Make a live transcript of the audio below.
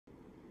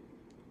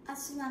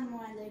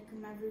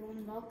Assalamualaikum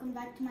everyone, welcome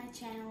back to my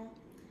channel.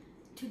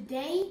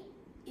 Today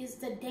is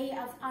the day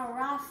of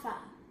Arafah.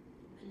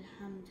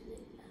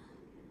 Alhamdulillah.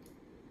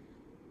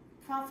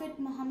 Prophet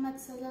Muhammad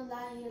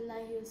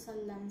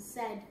ﷺ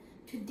said,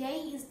 today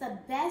is the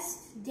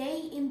best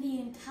day in the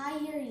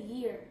entire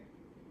year.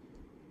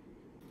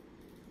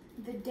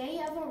 The day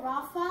of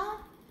Arafah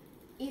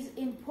is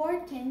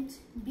important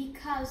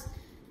because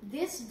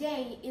this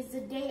day is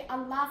the day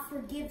Allah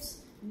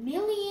forgives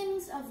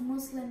millions of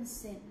Muslim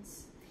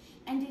sins.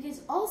 And it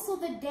is also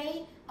the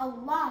day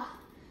Allah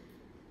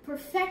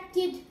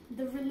perfected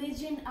the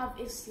religion of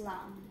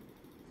Islam.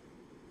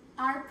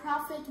 Our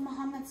Prophet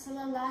Muhammad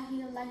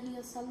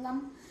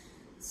ﷺ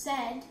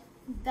said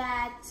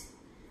that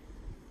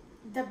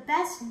the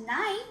best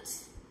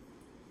night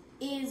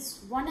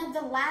is one of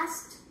the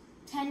last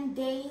 10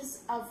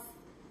 days of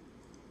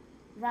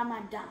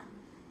Ramadan.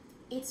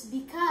 It's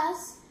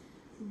because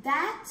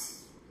that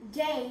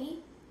day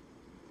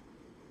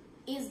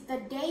is the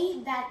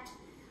day that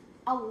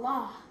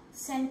Allah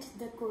sent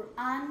the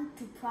Quran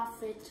to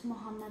Prophet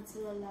Muhammad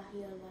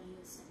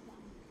ﷺ.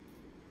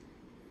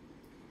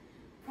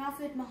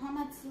 Prophet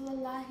Muhammad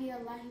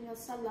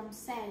ﷺ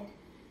said,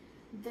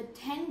 the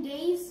 10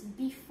 days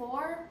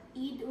before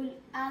Eid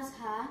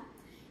al-Adha,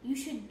 you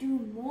should do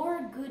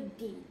more good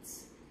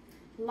deeds,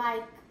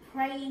 like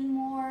praying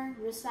more,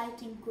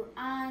 reciting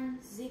Quran,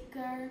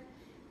 zikr,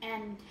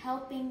 and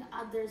helping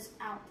others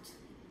out.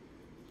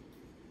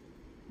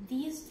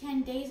 These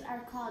 10 days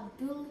are called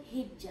Dhul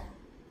Hijjah.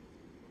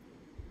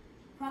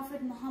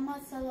 Prophet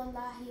Muhammad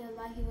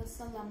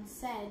ﷺ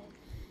said,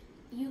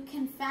 you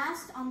can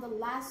fast on the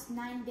last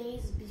 9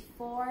 days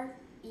before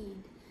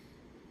Eid.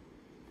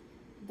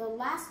 The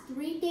last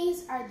 3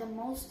 days are the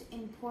most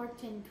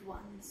important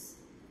ones.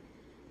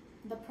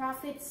 The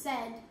Prophet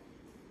said,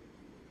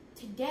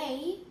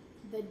 today,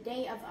 the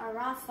day of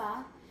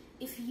Arafah,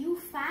 if you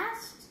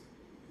fast,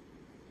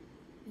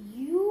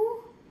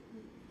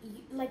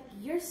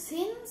 your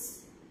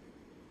sins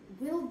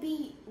will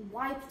be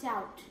wiped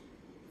out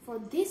for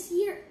this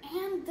year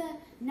and the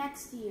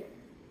next year.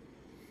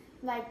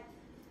 Like,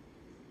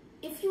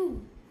 if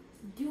you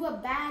do a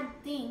bad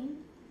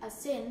thing, a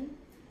sin,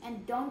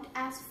 and don't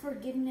ask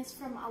forgiveness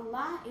from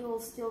Allah, it will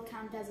still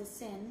count as a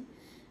sin.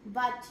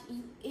 But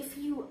if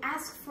you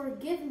ask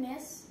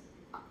forgiveness,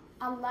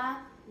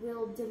 Allah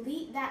will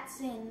delete that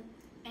sin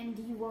and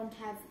you won't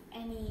have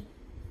any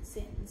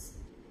sins.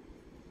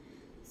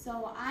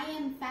 So I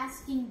am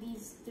fasting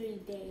these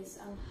 3 days,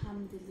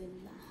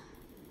 alhamdulillah.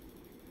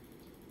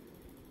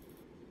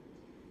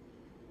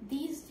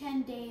 These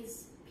 10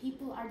 days,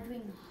 people are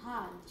doing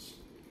Hajj,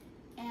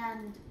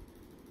 and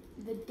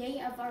the day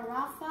of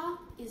Arafah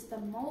is the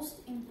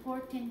most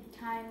important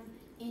time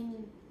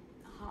in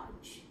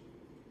Hajj.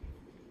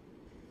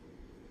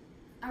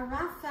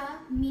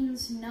 Arafah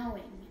means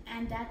knowing,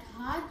 and at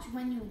Hajj,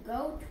 when you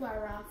go to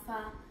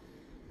Arafah,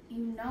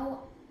 you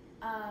know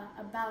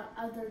about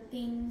other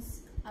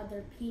things,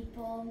 other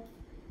people.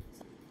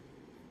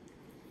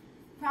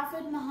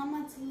 Prophet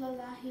Muhammad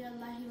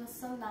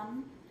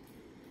ﷺ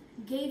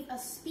gave a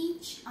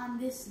speech on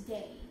this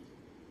day.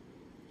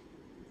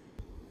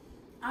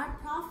 Our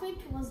Prophet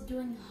was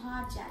doing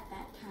Hajj at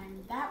that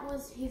time. That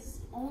was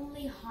his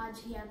only Hajj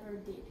he ever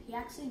did. He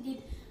actually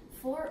did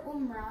 4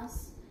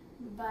 Umrahs,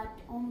 but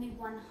only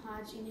 1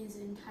 Hajj in his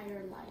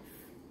entire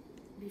life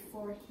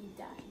before he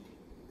died.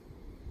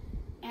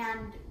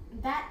 And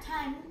that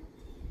time,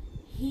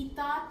 he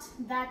thought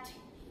that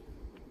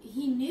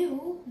he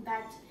knew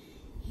that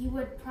he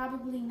would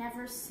probably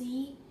never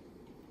see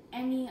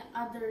any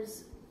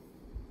others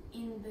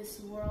in this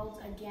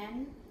world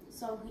again,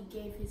 so he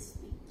gave his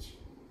speech.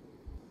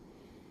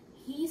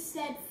 He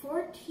said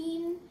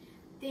 14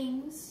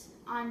 things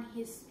on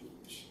his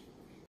speech.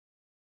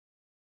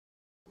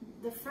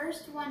 The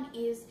first one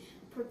is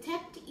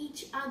protect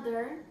each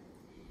other,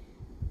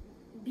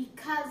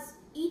 because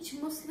each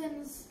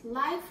Muslim's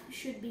life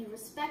should be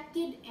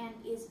respected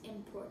and is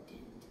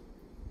important.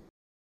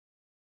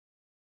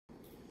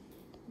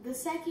 The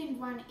second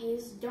one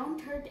is don't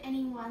hurt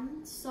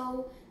anyone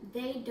so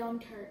they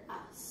don't hurt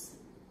us.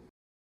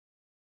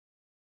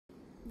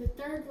 The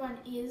third one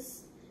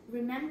is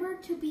remember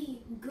to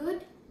be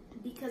good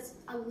because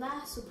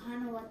Allah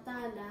subhanahu wa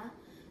ta'ala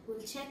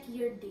will check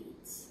your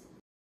deeds.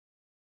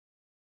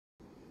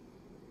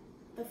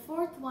 The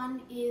fourth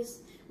one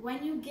is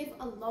when you give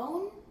a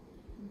loan,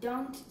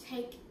 don't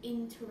take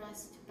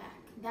interest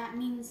back. That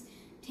means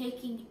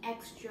taking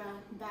extra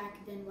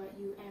back than what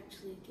you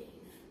actually gave.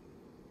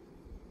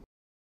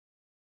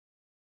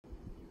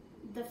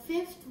 The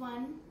fifth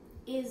one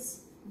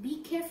is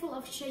be careful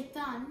of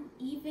shaitan,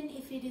 even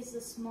if it is a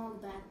small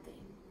bad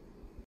thing.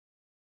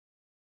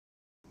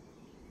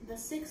 The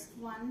sixth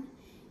one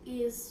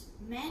is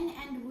men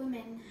and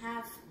women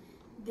have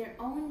their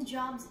own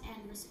jobs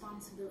and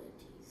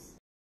responsibilities.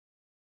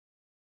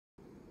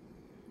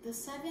 The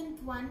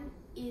seventh one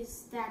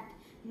is that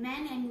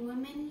men and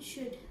women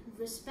should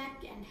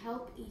respect and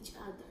help each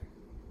other.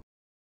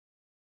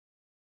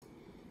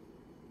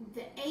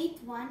 The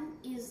 8th one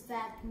is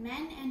that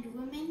men and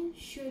women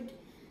should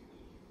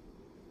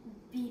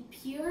be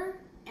pure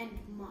and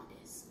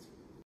modest.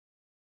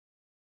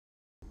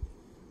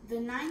 The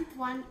 9th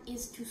one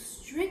is to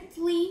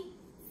strictly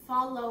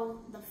follow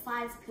the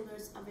 5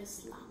 pillars of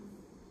Islam.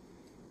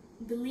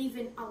 Believe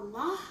in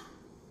Allah,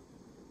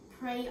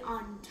 pray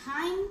on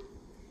time,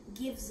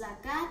 give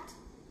zakat,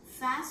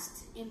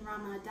 fast in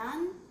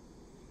Ramadan,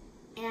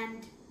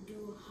 and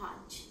do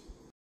Hajj.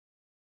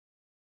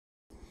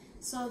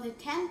 So the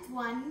 10th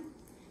one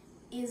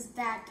is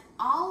that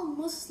all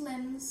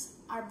Muslims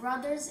are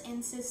brothers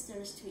and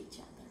sisters to each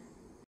other.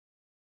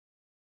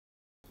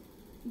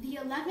 The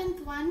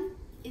 11th one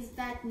is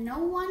that no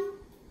one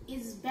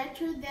is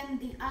better than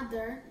the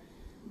other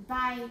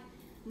by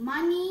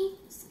money,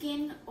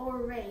 skin, or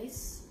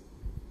race,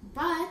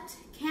 but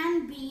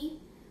can be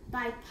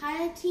by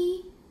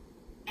piety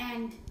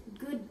and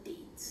good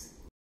deeds.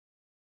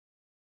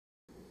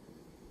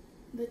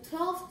 The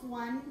 12th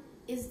one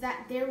is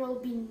that there will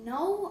be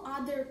no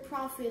other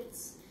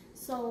prophets.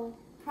 So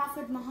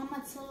Prophet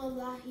Muhammad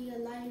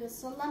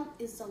ﷺ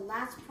is the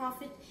last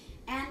prophet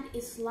and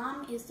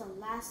Islam is the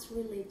last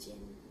religion.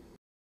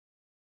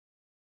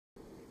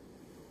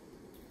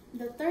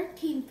 The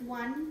 13th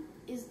one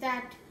is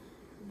that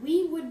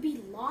we would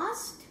be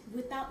lost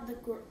without the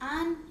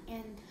Quran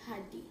and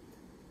Hadith.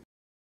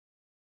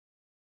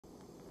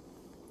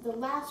 The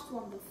last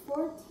one, the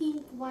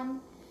 14th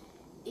one,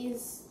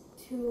 is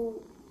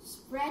to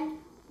spread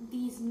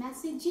these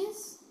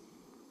messages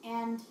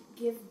and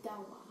give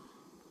dawah.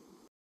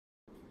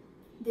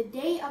 The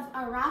day of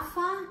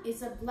Arafah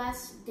is a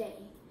blessed day,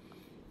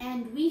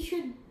 and we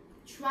should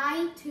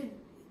try to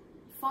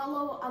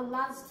follow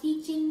Allah's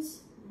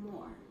teachings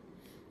more.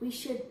 We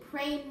should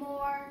pray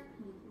more,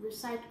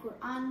 recite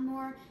Quran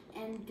more,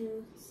 and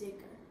do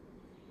zikr.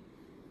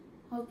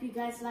 Hope you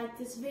guys like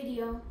this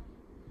video.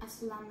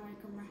 Assalamu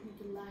alaikum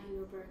warahmatullahi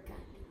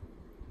wabarakatuh.